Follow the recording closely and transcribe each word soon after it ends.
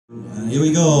Here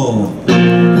we go。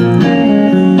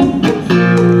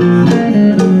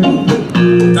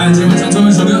大家今天晚上最后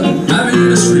一首歌《Heavy in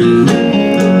the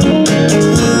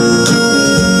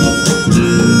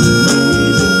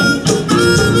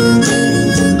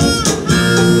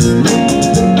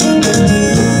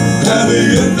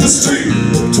in the street,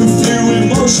 too few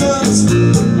emotions.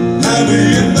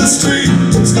 Heavy in the street,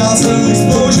 scars and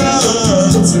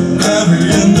explosions. Heavy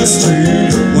in the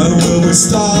street, when will we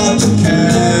start to care?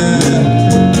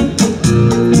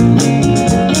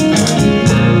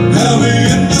 Heavy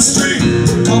in the street,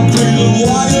 concrete and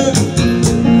wire.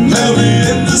 Heavy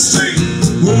in the street,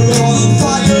 we're all on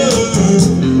fire.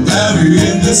 Heavy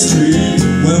in the street,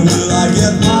 when will I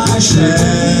get my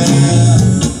share?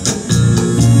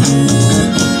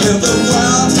 If the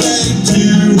world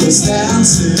came to a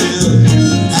standstill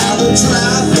and the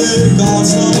traffic all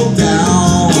slowed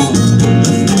down,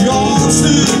 if we all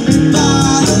stood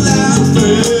by the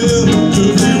landfill,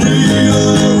 could we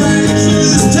rearrange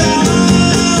this town?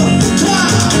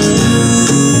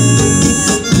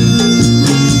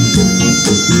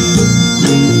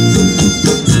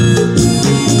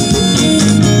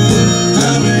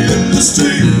 Heavy in the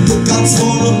street, guns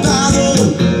full of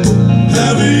battle.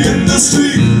 Heavy in the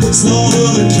street, slaughter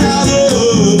the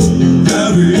cattle.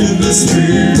 Heavy in the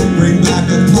street, bring back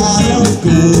a pot of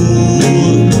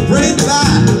gold. Bring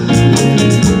back.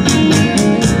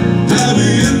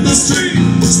 Heavy in the street,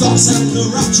 stops at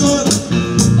corruption.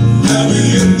 Heavy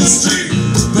in the street,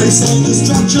 based on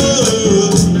destruction.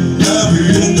 Heavy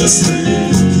in the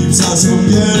street, keeps us from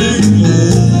getting